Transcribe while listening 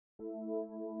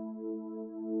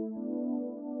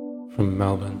From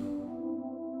Melbourne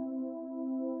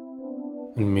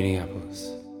and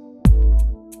Minneapolis.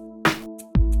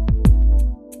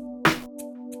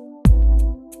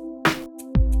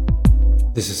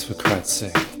 This is for Christ's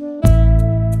sake.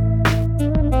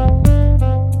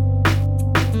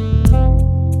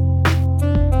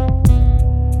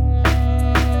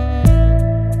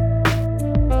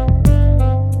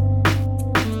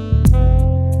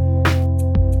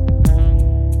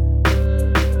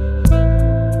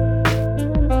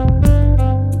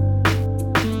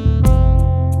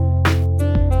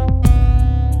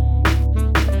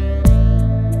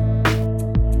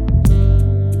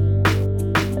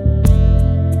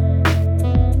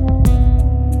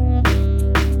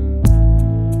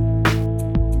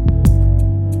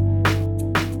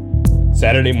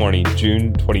 Saturday morning,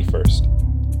 June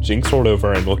 21st. Jinx rolled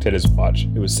over and looked at his watch.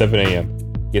 It was 7 a.m.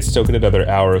 He had still got another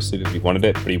hour of sleep if he wanted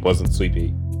it, but he wasn't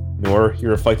sleepy. Nor, he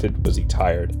reflected, was he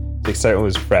tired. His excitement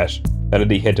was fresh, not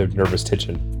any hint of nervous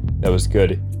tension. That was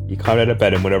good. He climbed out of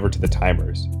bed and went over to the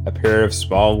timers, a pair of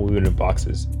small aluminum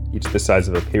boxes, each the size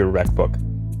of a paperback book.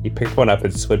 He picked one up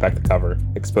and slid back the cover,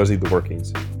 exposing the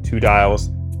workings. 2 dials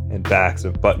and backs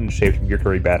of button-shaped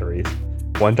mercury batteries.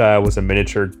 One dial was a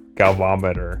miniature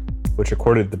galvanometer, which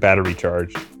recorded the battery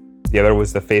charge. The other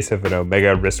was the face of an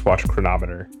Omega wristwatch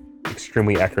chronometer,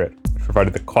 extremely accurate, which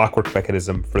provided the clockwork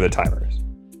mechanism for the timers.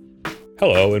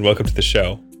 Hello, and welcome to the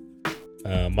show.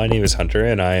 My name is Hunter,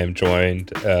 and I am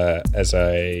joined, as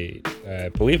I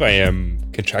believe I am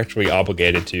contractually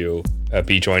obligated to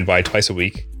be joined by twice a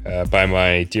week, by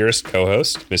my dearest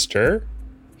co-host, Mr.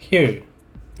 Hugh.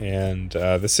 And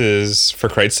this is, for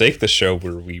Christ's sake, the show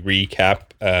where we recap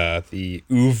the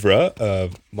oeuvre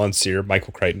of Monsieur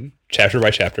Michael Crichton, chapter by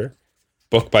chapter,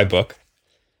 book by book.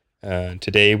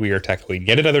 Today we are tackling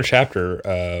yet another chapter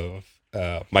of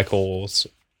Michael's,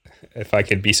 if I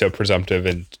can be so presumptive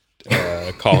and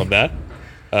call him that,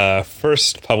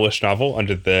 first published novel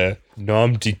under the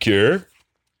nom de guerre,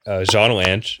 Jean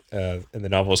Lange, and the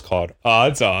novel is called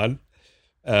Odds On.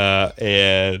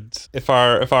 And if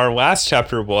our last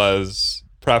chapter was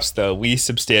perhaps the least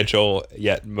substantial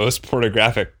yet most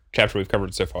pornographic chapter we've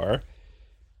covered so far,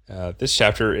 this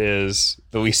chapter is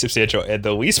the least substantial and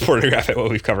the least pornographic one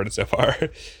we've covered so far.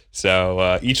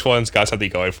 So each one's got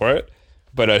something going for it.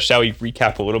 But shall we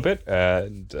recap a little bit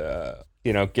and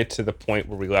get to the point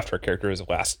where we left our characters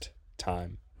last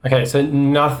time? Okay, so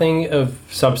nothing of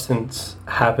substance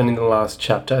happened in the last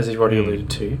chapter, as you've already alluded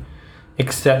to,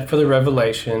 except for the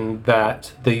revelation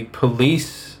that the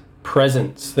police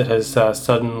presence that has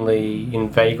suddenly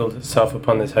inveigled itself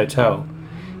upon this hotel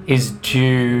is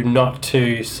due not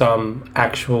to some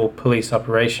actual police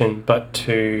operation, but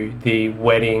to the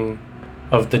wedding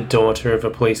of the daughter of a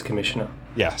police commissioner.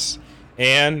 Yes.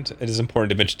 And it is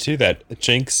important to mention, too, that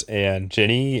Jinx and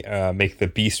Jenny make the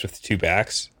beast with 2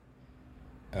 backs.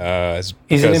 Is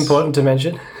it important to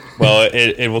mention? Well,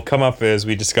 it will come up as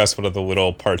we discuss one of the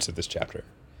little parts of this chapter.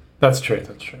 That's true.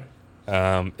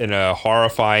 In a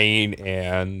horrifying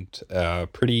and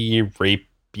pretty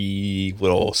rapey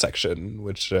little section,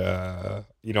 which, I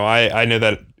know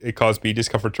that it caused me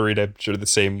discomfort to read. I'm sure the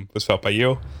same was felt by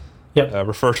you. Yep.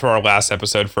 Refer to our last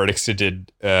episode for an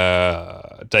extended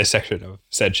dissection of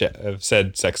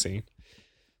said sex scene.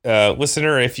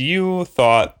 Listener, if you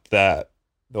thought that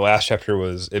the last chapter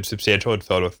was insubstantial and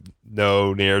filled with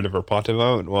no narrative or plot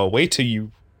development, well, wait till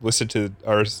you listen to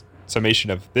our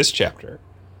summation of this chapter.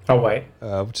 Oh, wait.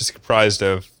 Which is comprised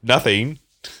of nothing.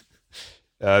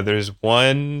 There's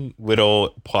one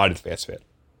little plot advancement,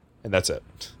 and that's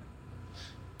it.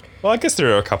 Well, I guess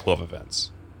there are a couple of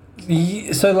events.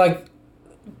 So,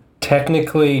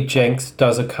 technically, Jenks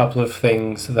does a couple of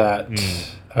things that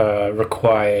are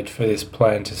required for this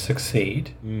plan to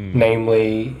succeed.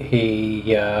 Namely,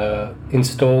 he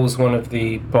installs one of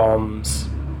the bombs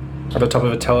at the top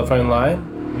of a telephone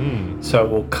line, so it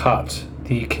will cut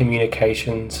the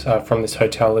communications from this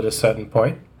hotel at a certain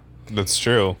point. That's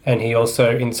true. And he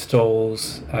also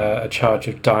installs a charge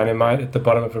of dynamite at the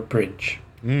bottom of a bridge.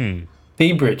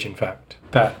 The bridge, in fact,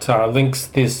 that links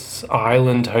this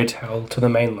island hotel to the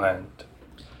mainland.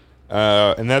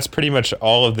 And that's pretty much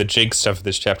all of the Jinx stuff of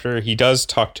this chapter. He does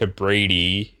talk to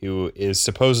Brady, who is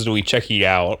supposedly checking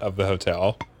out of the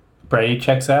hotel. Brady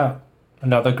checks out.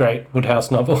 Another great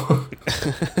Woodhouse novel.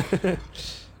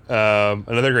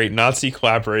 Another great Nazi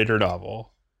collaborator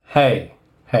novel. Hey.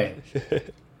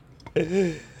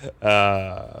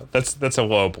 That's a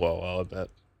low blow, I'll admit.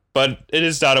 But it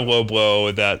is not a low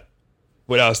blow that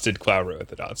Woodhouse did collaborate with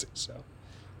the Nazis, so.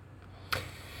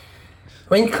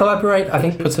 I mean, collaborate, I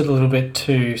think, puts it a little bit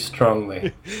too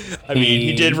strongly. I mean,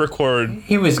 he did record.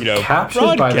 He was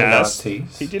captured by the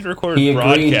Nazis. He did record. He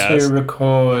agreed broadcast. to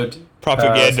record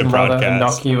Propaganda some rather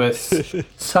broadcast. innocuous,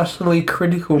 subtly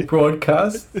critical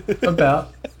broadcast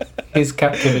about his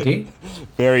captivity.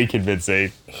 Very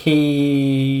convincing.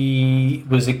 He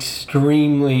was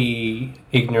extremely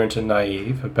ignorant and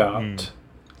naive about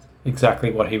exactly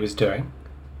what he was doing.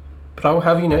 But I will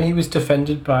have you know, he was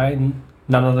defended by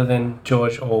none other than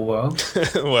George Orwell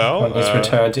Well, on his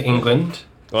return to England.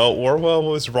 Well, Orwell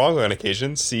was wrong on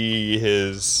occasion. See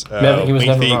his He was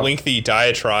never wrong. lengthy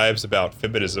diatribes about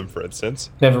feminism, for instance.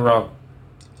 Never wrong.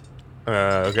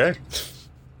 Okay.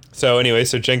 So anyway,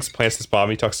 Jenks plants this bomb.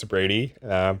 He talks to Brady.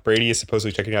 Brady is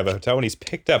supposedly checking out the hotel, and he's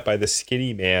picked up by the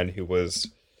skinny man who was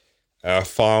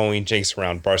following Jenks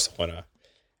around Barcelona.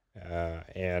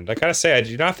 And I gotta say, I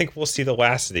do not think we'll see the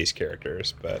last of these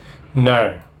characters, but...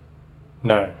 No.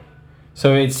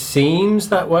 So it seems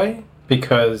that way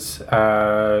because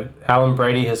Alan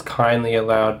Brady has kindly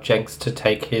allowed Jenks to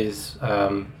take his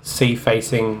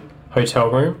sea-facing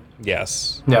hotel room.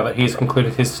 Yes. Now that he's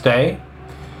concluded his stay.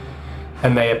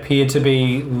 And they appear to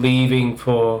be leaving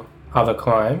for other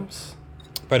climes.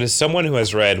 But as someone who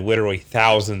has read literally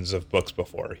thousands of books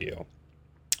before, Hugh,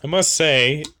 I must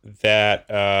say that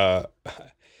I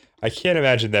can't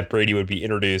imagine that Brady would be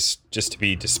introduced just to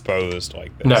be disposed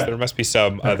like this. No. There must be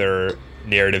some other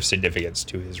narrative significance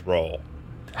to his role.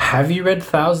 Have you read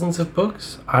thousands of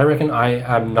books? I reckon I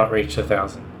have not reached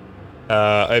 1,000.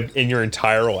 In your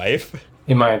entire life?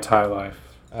 In my entire life.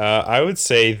 I would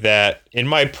say that in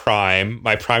my prime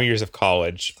years of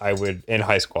college, in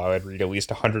high school, I would read at least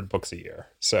 100 books a year.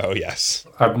 So yes.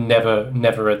 I've never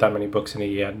read that many books in a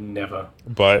year. Never.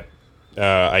 But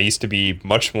I used to be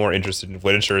much more interested in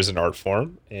literature as an art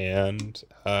form and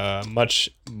much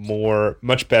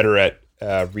better at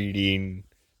reading,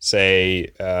 say,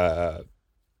 30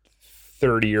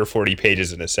 or 40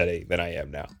 pages in a setting than I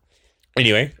am now.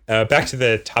 Anyway, back to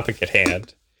the topic at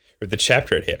hand, or the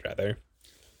chapter at hand, rather.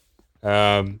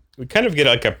 We kind of get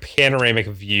like a panoramic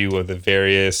view of the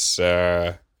various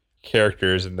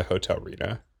characters in the hotel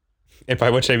arena. And by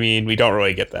which I mean, we don't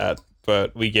really get that,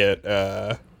 but we get...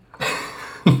 No,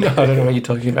 I don't know what you're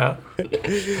talking about.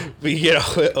 We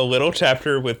get a little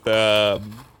chapter with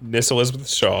Miss Elizabeth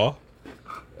Shaw.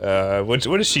 What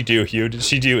does she do, Hugh? Did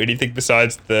she do anything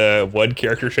besides the one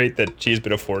character trait that she's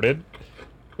been afforded?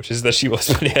 Which is that she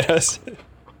loves bananas.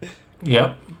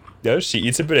 Yep. No, she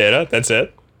eats a banana. That's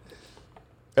it.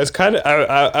 I was kind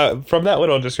of from that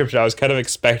little description, I was kind of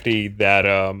expecting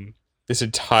that this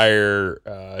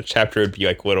entire chapter would be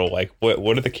like little like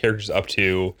what are the characters up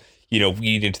to,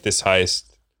 lead into this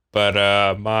heist. But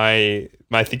my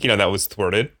thinking on that was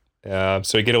thwarted. So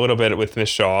we get a little bit with Miss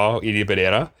Shaw eating a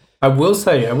banana. I will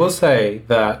say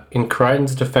that in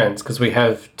Crichton's defense, because we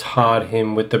have tarred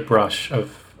him with the brush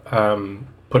of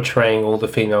portraying all the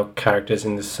female characters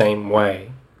in the same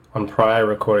way on prior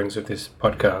recordings of this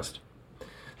podcast.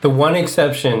 The one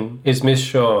exception is Miss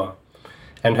Shaw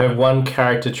and her one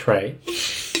character trait,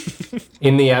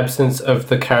 in the absence of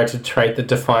the character trait that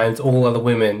defines all other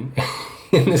women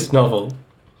in this novel,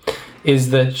 is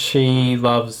that she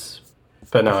loves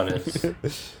bananas.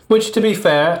 Which, to be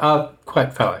fair, are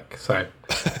quite phallic, so...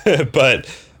 But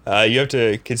you have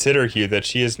to consider, Hugh, that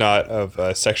she is not of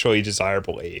a sexually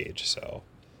desirable age, so...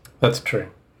 That's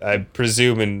true. I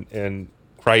presume in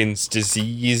Crichton's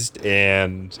diseased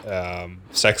and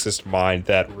sexist mind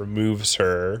that removes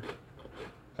her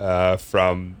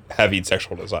from having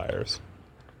sexual desires.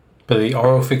 But the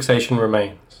oral fixation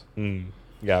remains.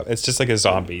 Yeah, it's just like a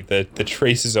zombie. The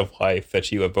traces of life that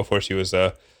she lived before she was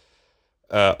a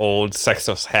old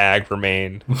sexless hag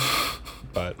remain,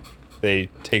 but they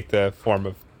take the form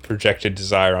of projected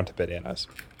desire onto bananas.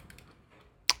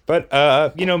 But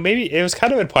maybe it was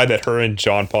kind of implied that her and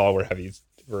John Paul were having,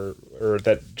 or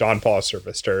that John Paul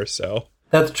serviced her. So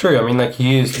that's true. I mean, like,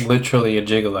 he is literally a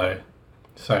gigolo,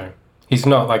 so he's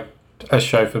not like a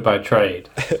chauffeur by trade.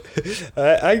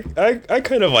 I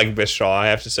kind of like Miss Shaw. I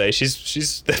have to say,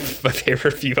 she's my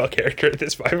favorite female character at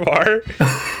this by far.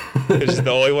 She's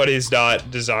the only one who's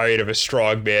not desiring of a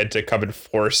strong man to come and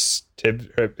force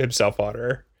himself on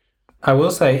her. I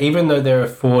will say, even though they're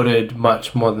afforded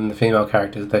much more than the female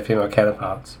characters, their female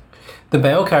counterparts, the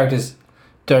male characters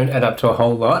don't add up to a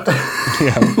whole lot.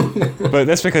 Yeah, but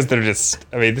that's because they're just...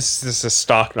 I mean, this is a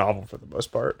stock novel for the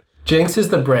most part. Jenks is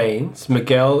the brains,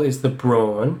 Miguel is the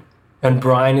brawn, and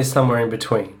Brian is somewhere in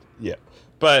between. Yeah.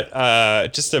 But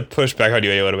just to push back on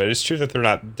you a little bit, it's true that they're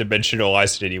not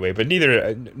dimensionalized in any way, but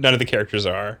none of the characters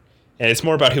are. And it's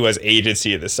more about who has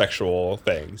agency in the sexual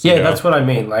things. Yeah, that's what I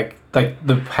mean. Like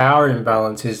the power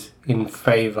imbalance is in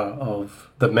favor of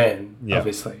the men,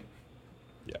 obviously.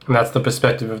 Yeah. And that's the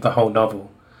perspective of the whole novel.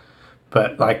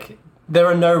 But, like, there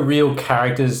are no real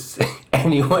characters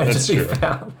anywhere to be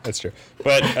found. That's true.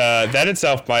 But that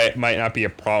itself might not be a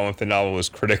problem if the novel was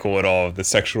critical at all of the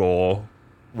sexual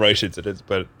relations it is,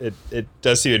 but it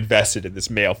does seem invested in this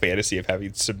male fantasy of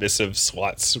having submissive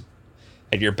sluts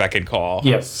at your beck and call.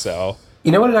 Yes. So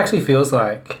you know what it actually feels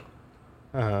like?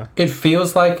 It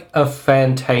feels like a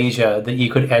fantasia that you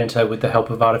could enter with the help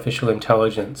of artificial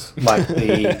intelligence, like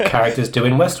the characters do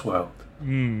in Westworld.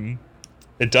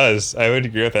 It does. I would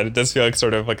agree with that. It does feel like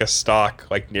sort of like a stock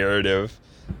like narrative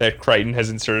that Crichton has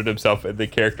inserted himself in the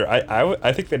character.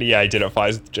 I think that he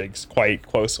identifies with Jinx quite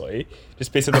closely,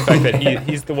 just based on the fact that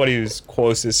he's the one who's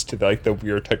closest to like the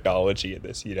weird technology in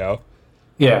this, you know?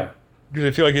 Yeah. Because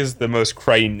I feel like it's the most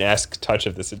Crichton-esque touch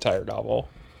of this entire novel.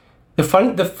 The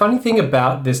funny thing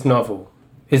about this novel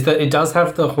is that it does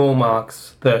have the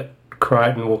hallmarks that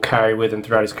Crichton will carry with him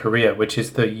throughout his career, which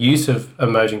is the use of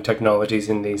emerging technologies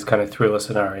in these kind of thriller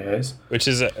scenarios. Which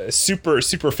is a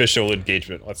superficial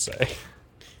engagement, let's say.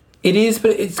 It is,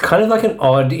 but it's kind of like an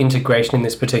odd integration in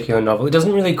this particular novel. It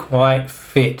doesn't really quite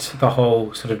fit the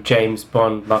whole sort of James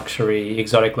Bond luxury,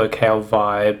 exotic locale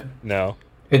vibe. No.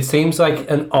 It seems like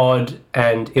an odd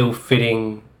and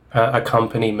ill-fitting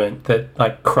accompaniment that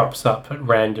like crops up at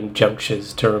random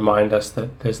junctures to remind us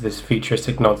that there's this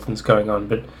futuristic nonsense going on,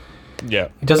 but yeah,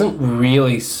 it doesn't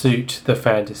really suit the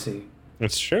fantasy.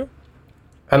 That's true.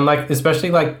 And like,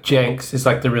 especially like Jenks is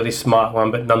like the really smart one,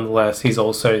 but nonetheless he's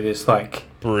also this like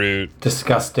brute,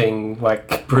 disgusting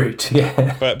like brute.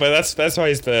 Yeah. But that's why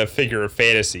he's the figure of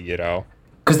fantasy, you know.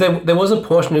 Because there was a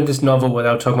portion of this novel where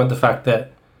they were talking about the fact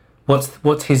that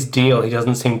what's his deal? He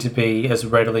doesn't seem to be as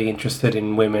readily interested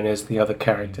in women as the other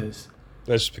characters.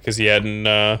 That's just because he hadn't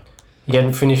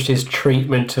finished his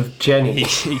treatment of Jenny.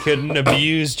 He couldn't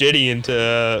abuse Jenny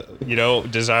into,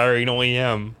 desiring only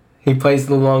him. He plays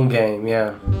the long game,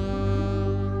 yeah.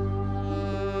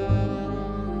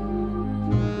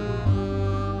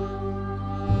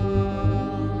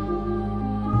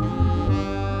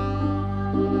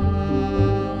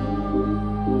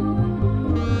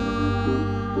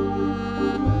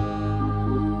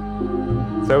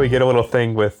 So we get a little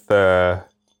thing with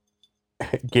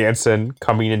Ganson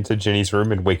coming into Jenny's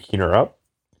room and waking her up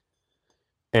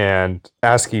and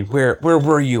asking, where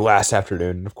were you last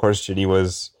afternoon? And of course, Jenny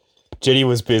was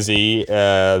busy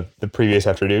the previous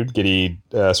afternoon getting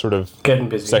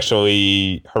busy,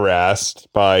 sexually harassed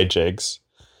by Jigs.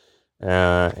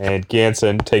 And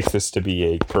Ganson takes this to be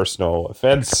a personal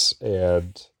offense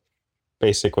and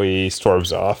basically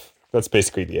storms off. That's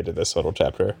basically the end of this little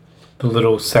chapter. The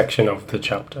little section of the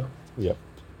chapter. Yep.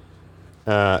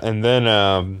 And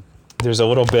then there's a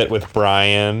little bit with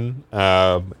Brian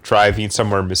driving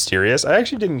somewhere mysterious. I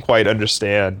actually didn't quite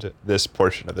understand this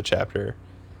portion of the chapter,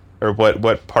 or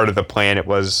what part of the plan it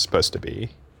was supposed to be.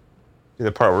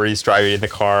 The part where he's driving in the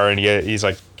car and he's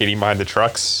like getting behind the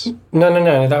trucks.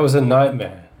 No, that was a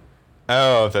nightmare.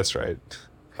 Oh, that's right.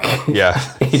 Yeah.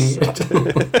 Idiot.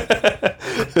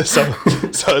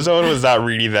 So someone was not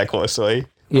reading that closely.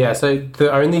 Yeah, so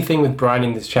the only thing with Brian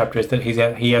in this chapter is that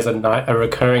he has a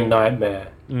recurring nightmare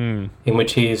in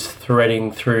which he is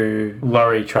threading through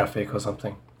lorry traffic or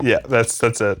something. Yeah, that's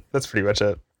it. That's pretty much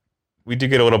it. We do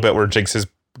get a little bit where Jinx is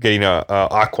getting a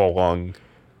aqua lung.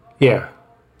 Yeah.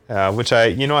 Which I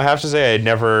have to say I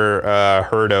never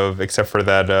heard of except for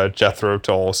that Jethro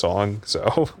Tull song.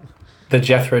 So the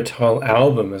Jethro Tull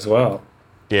album as well.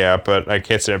 Yeah, but I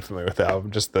can't say I'm familiar with the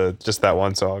album. Just that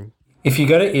one song. If you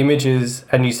go to images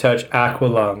and you search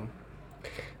Aqualung,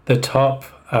 the top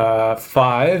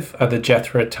 5 are the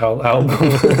Jethro Tull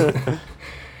album.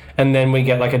 And then we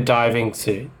get like a diving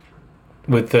suit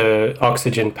with the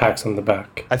oxygen packs on the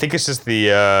back. I think it's just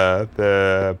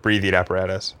the breathing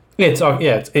apparatus.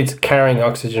 It's carrying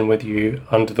oxygen with you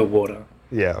under the water.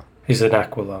 Yeah. It's an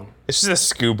Aqualung. It's just a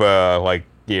scuba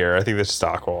gear. I think that's just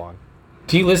Aqualung.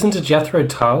 Do you listen to Jethro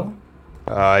Tull?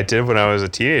 I did when I was a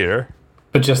teenager.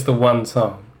 But just the one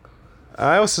song?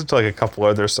 I listened to a couple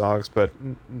other songs, but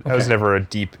I was never a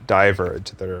deep diver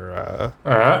into their...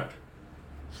 All right.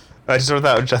 I just wrote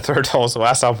that Jethro Tull's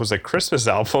last album was a Christmas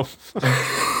album.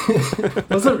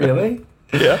 Was it really?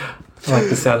 Yeah. I like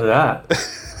the sound of that.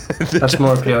 That's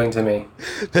more appealing to me.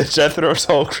 The Jethro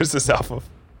Tull Christmas album.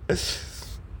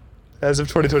 As of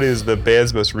 2020 is the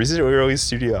band's most recently released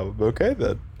studio album. Okay,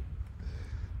 then.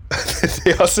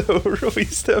 They also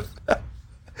released a...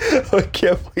 I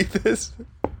can't believe this.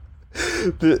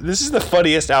 This is the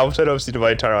funniest album title I've seen in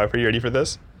my entire life. Are you ready for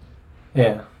this?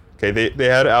 Yeah. Okay, they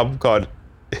had an album called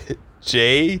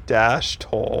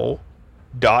j-toll.com.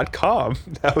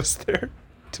 That was their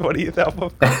 20th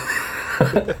album.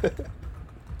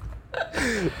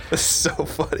 That's so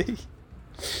funny.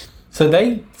 So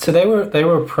they were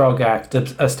a prog act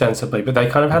ostensibly, but they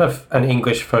kind of had an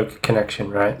English folk connection,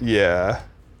 right? Yeah.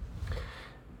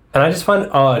 And I just find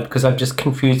it odd because I've just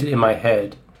confused it in my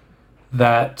head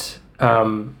that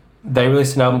they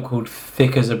released an album called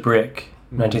Thick as a Brick,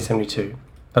 1972.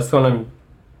 That's the one I'm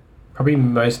probably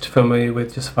most familiar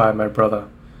with, just via my brother.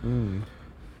 And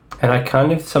I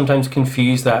kind of sometimes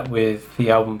confuse that with the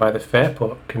album by the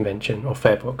Fairport Convention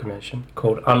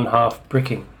called Unhalf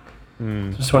Bricking.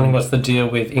 Just wondering what's the deal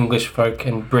with English folk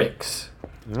and bricks.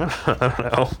 I don't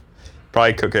know.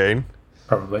 Probably cocaine.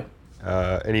 Probably.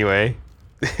 Anyway,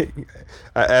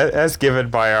 as given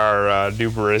by our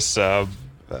numerous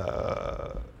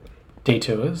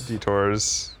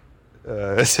detours.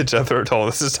 It's a Jethro Tull.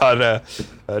 This is not a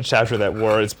chapter that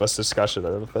warrants much discussion, I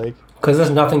don't think. Because there's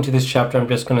nothing to this chapter, I'm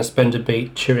just going to spend a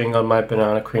beat chewing on my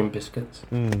banana cream biscuits.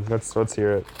 Let's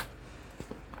hear it.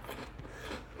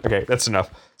 Okay, that's enough.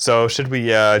 So should we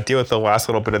deal with the last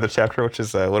little bit of the chapter, which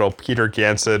is a little Peter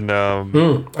Ganson...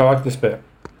 I like this bit.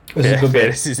 This is a good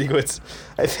fantasy sequence.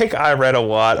 I think I read a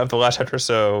lot of the last chapter,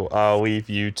 so I'll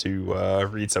leave you to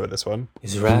read some of this one.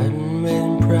 He's riding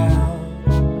men proud.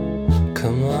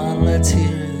 Come on, let's hear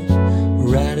it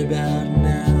right about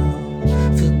now.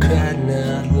 For crying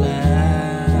out loud.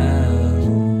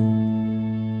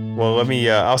 Well, let me.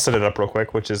 I'll set it up real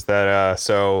quick, which is that.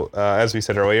 As we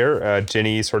said earlier,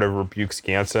 Ginny sort of rebukes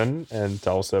Ganson and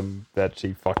tells him that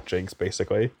she fucked Jinx,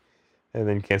 basically, and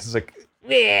then Ganson's like,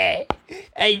 I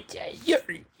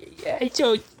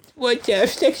don't want to have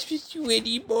sex with you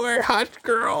anymore, hot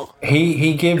girl.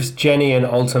 He gives Jenny an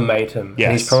ultimatum. Yes.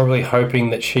 And he's probably hoping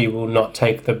that she will not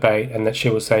take the bait and that she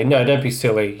will say, no, don't be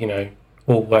silly,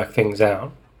 we'll work things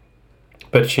out.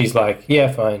 But she's like,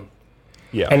 yeah, fine.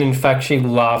 yeah. And in fact, she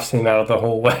laughs him out of the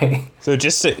hallway. So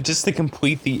just to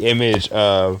complete the image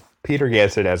of Peter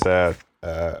Ganson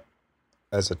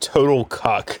as a total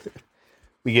cuck,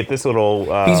 we get this little.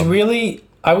 He's really.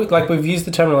 We've used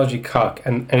the terminology cuck,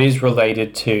 and it is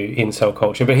related to incel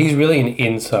culture, but he's really an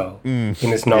incel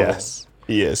in this novel. Yes,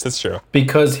 he is. That's true.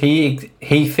 Because he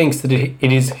thinks that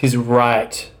it is his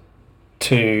right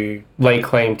to lay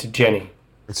claim to Jenny.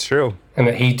 It's true. And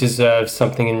that he deserves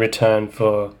something in return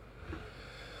for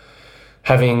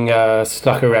having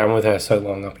stuck around with her so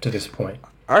long up to this point.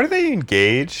 Are they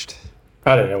engaged?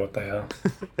 I don't know what they are.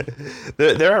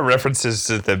 There are references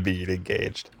to them being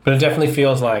engaged. But it definitely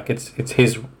feels like it's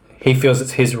his. He feels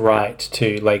it's his right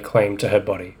to lay claim to her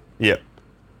body. Yep.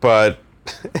 But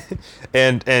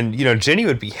and Jenny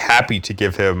would be happy to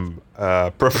give him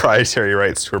proprietary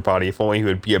rights to her body if only he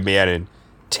would be a man and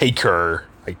take her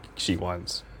like she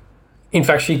wants. In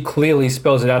fact, she clearly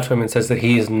spells it out to him and says that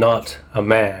he is not a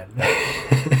man.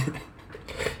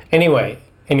 Anyway,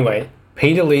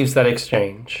 Peter leaves that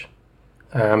exchange.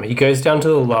 He goes down to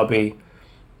the lobby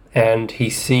and he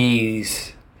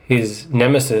sees his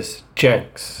nemesis,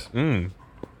 Jenks.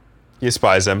 He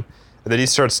spies him, and then he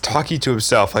starts talking to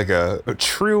himself like a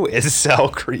true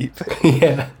incel creep.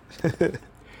 Yeah.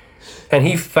 And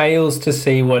he fails to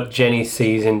see what Jenny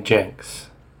sees in Jenks.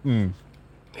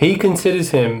 He considers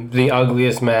him the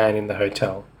ugliest man in the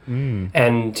hotel.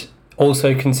 And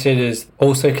also considers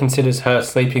her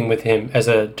sleeping with him as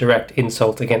a direct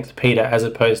insult against Peter, as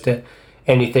opposed to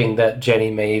anything that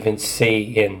Jenny may even see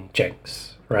in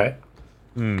Jenks, right?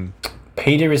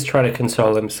 Peter is trying to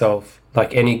console himself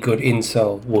like any good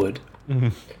incel would.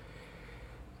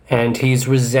 And he's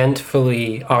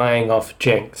resentfully eyeing off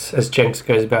Jenks as Jenks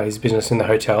goes about his business in the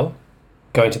hotel,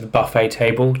 going to the buffet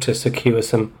table to secure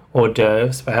some hors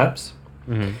d'oeuvres, perhaps.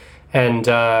 And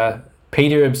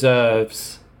Peter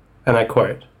observes, and I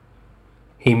quote,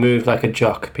 "He moved like a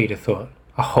jock," Peter thought,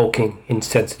 "a hulking,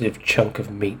 insensitive chunk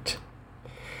of meat."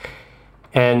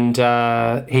 And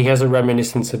he has a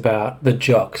reminiscence about the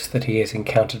jocks that he has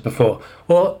encountered before.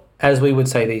 Or, as we would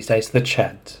say these days, the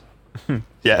chads.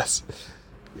 Yes.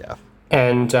 Yeah.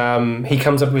 And he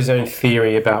comes up with his own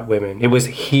theory about women. It was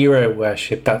hero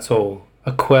worship, that's all.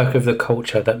 A quirk of the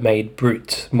culture that made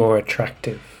brutes more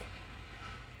attractive.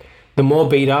 The more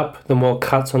beat up, the more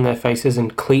cuts on their faces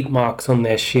and cleat marks on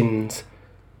their shins,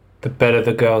 the better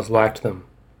the girls liked them.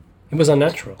 It was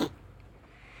unnatural.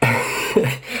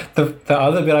 The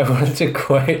other bit I wanted to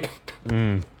quote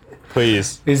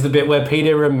Please. is the bit where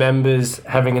Peter remembers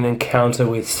having an encounter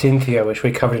with Cynthia, which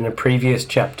we covered in a previous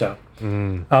chapter.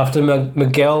 After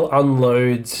Miguel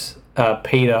unloads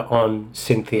Peter on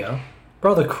Cynthia,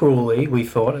 rather cruelly, we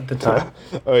thought at the time.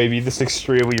 Oh, you mean this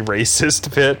extremely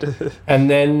racist bit? And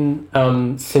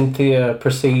then Cynthia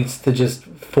proceeds to just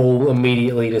fall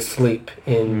immediately to sleep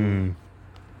in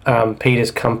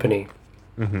Peter's company.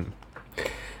 Mm-hmm.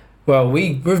 Well,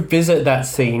 we revisit that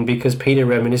scene because Peter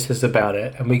reminisces about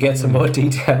it, and we get some more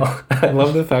detail. I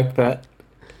love the fact that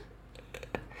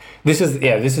this is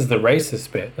the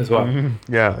racist bit as well.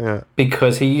 Mm-hmm. Yeah.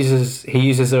 Because he uses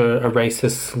a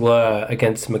racist slur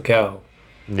against Miguel.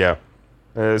 Yeah.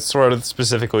 Sort of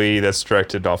specifically that's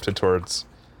directed often towards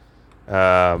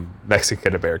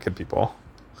Mexican American people.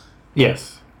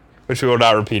 Yes. Which we will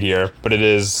not repeat here, but it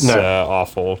is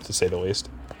awful to say the least.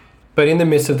 But in the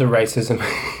midst of the racism,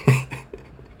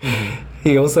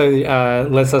 he also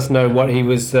lets us know what he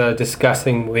was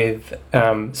discussing with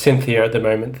Cynthia at the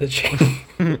moment that she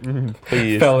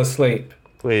fell asleep.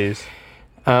 Please.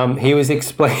 He was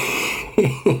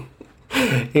explaining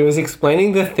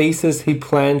the thesis he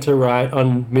planned to write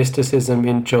on mysticism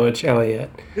in George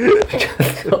Eliot.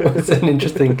 That was an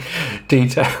interesting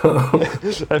detail.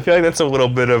 I feel like that's a little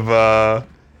bit of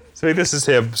so I think this is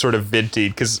him sort of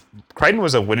vintage, because Crichton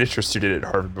was a literature student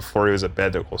at Harvard before he was a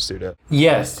medical student.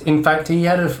 Yes, in fact, he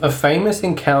had a famous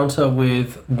encounter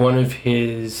with one of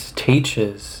his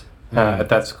teachers at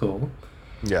that school.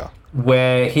 Yeah.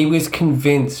 Where he was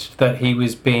convinced that he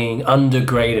was being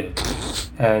undergraded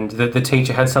and that the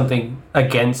teacher had something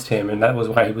against him, and that was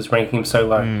why he was ranking him so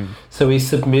low. So he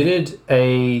submitted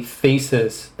a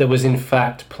thesis that was in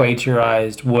fact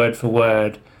plagiarized word for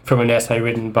word from an essay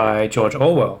written by George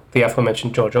Orwell, the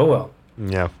aforementioned George Orwell.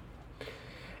 Yeah.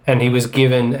 And he was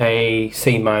given a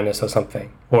C- or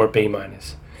something, or a B-.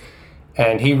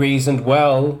 And he reasoned,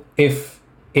 well, if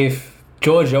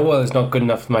George Orwell is not good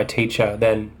enough for my teacher,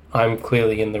 then I'm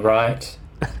clearly in the right.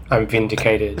 I'm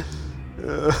vindicated.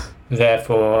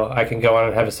 Therefore, I can go on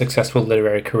and have a successful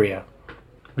literary career.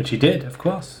 Which he did, of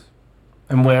course.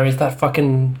 And where is that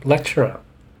fucking lecturer?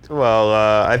 Well,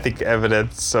 I think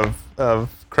evidence of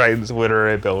Crichton's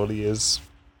literary ability is,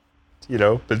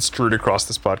 been strewn across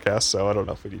this podcast, so I don't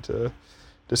know if we need to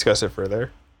discuss it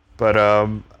further. But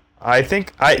I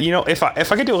think if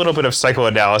I could do a little bit of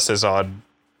psychoanalysis on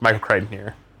Michael Crichton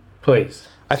here. Please.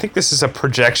 I think this is a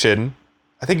projection.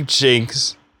 I think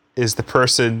Jinx is the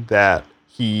person that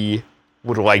he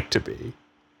would like to be,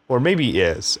 or maybe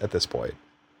is at this point.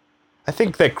 I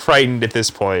think that Crichton at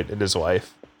this point in his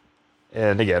life,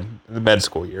 and again, the med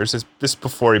school years, is this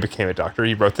before he became a doctor.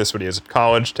 He wrote this when he was in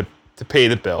college to pay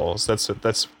the bills. That's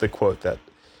the quote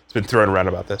that's been thrown around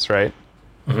about this, right?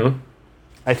 Mm-hmm.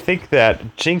 I think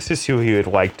that Jinx is who he would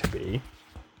like to be,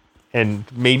 and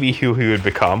maybe who he would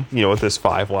become, with his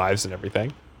 5 lives and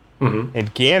everything. Mm-hmm.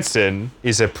 And Ganston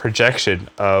is a projection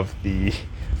of the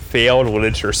failed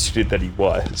literature student that he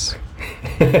was.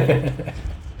 And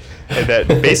that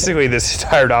basically this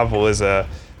entire novel is a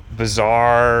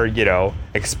bizarre,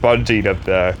 expunging of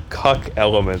the cuck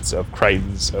elements of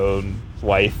Crichton's own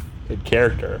life and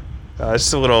character.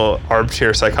 Just a little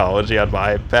armchair psychology on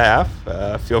my behalf.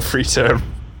 Feel free to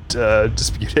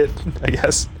dispute it, I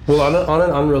guess. Well, on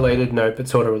an unrelated note, but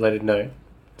sort of related note,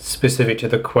 specific to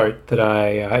the quote that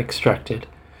I extracted,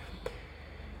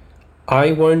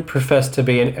 I won't profess to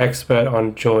be an expert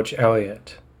on George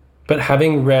Eliot, but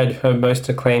having read her most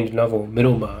acclaimed novel,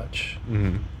 Middlemarch,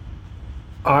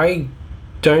 I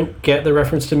don't get the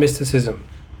reference to mysticism.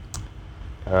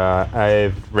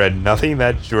 I've read nothing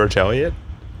that George Eliot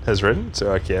has written,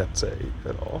 so I can't say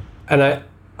at all. And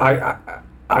I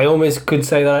almost could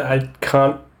say that I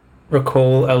can't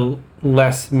recall a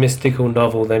less mystical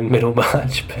novel than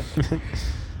Middlemarch. But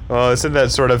Well, it's in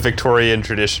that sort of Victorian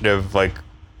tradition of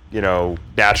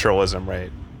naturalism,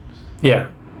 right? yeah,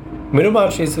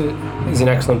 Middlemarch is an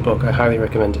excellent book. I highly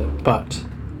recommend it. But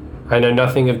I know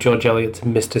nothing of George Eliot's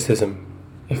mysticism,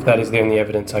 if that is the only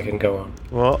evidence I can go on.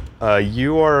 Well,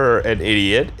 you are an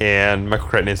idiot, and Michael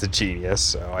Crichton is a genius,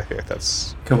 so I think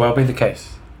that's... Could well be the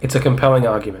case. It's a compelling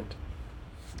argument.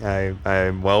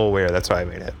 I'm well aware. That's why I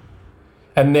made it.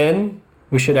 And then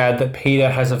we should add that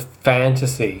Peter has a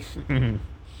fantasy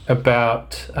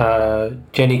about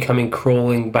Jenny coming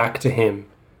crawling back to him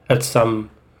at some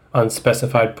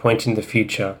unspecified point in the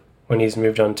future when he's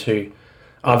moved on to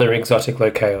other exotic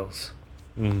locales.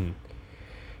 Mm-hmm.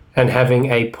 And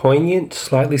having a poignant,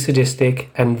 slightly sadistic,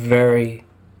 and very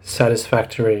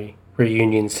satisfactory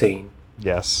reunion scene.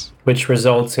 Yes. Which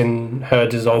results in her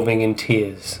dissolving in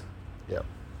tears. Yep.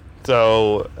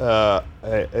 So,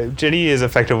 Jenny has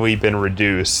effectively been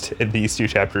reduced in these 2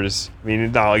 chapters. I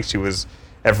mean, not like she was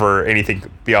ever anything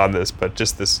beyond this, but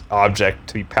just this object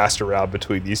to be passed around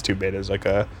between these 2 men is like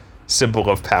a symbol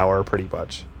of power, pretty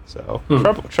much. So,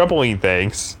 troubling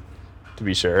things, to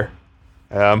be sure.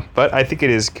 But I think it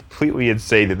is completely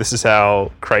insane that this is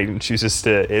how Crichton chooses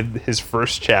to end his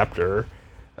first chapter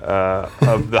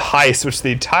of the heist, which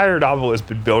the entire novel has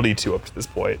been building to up to this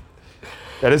point.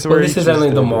 That is where Well, this is only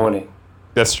the morning.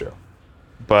 That's true.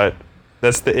 But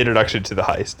that's the introduction to the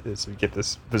heist, is we get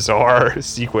this bizarre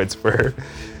sequence where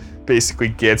basically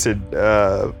Ganson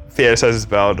fantasizes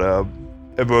about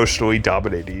emotionally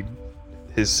dominating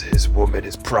his woman,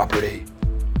 his property.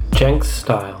 Jenks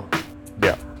style.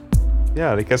 Yeah.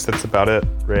 Yeah, I guess that's about it,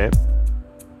 right?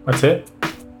 That's it.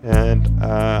 And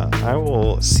I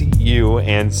will see you,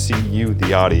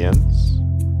 the audience,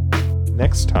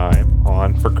 next time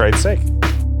on For Christ's Sake.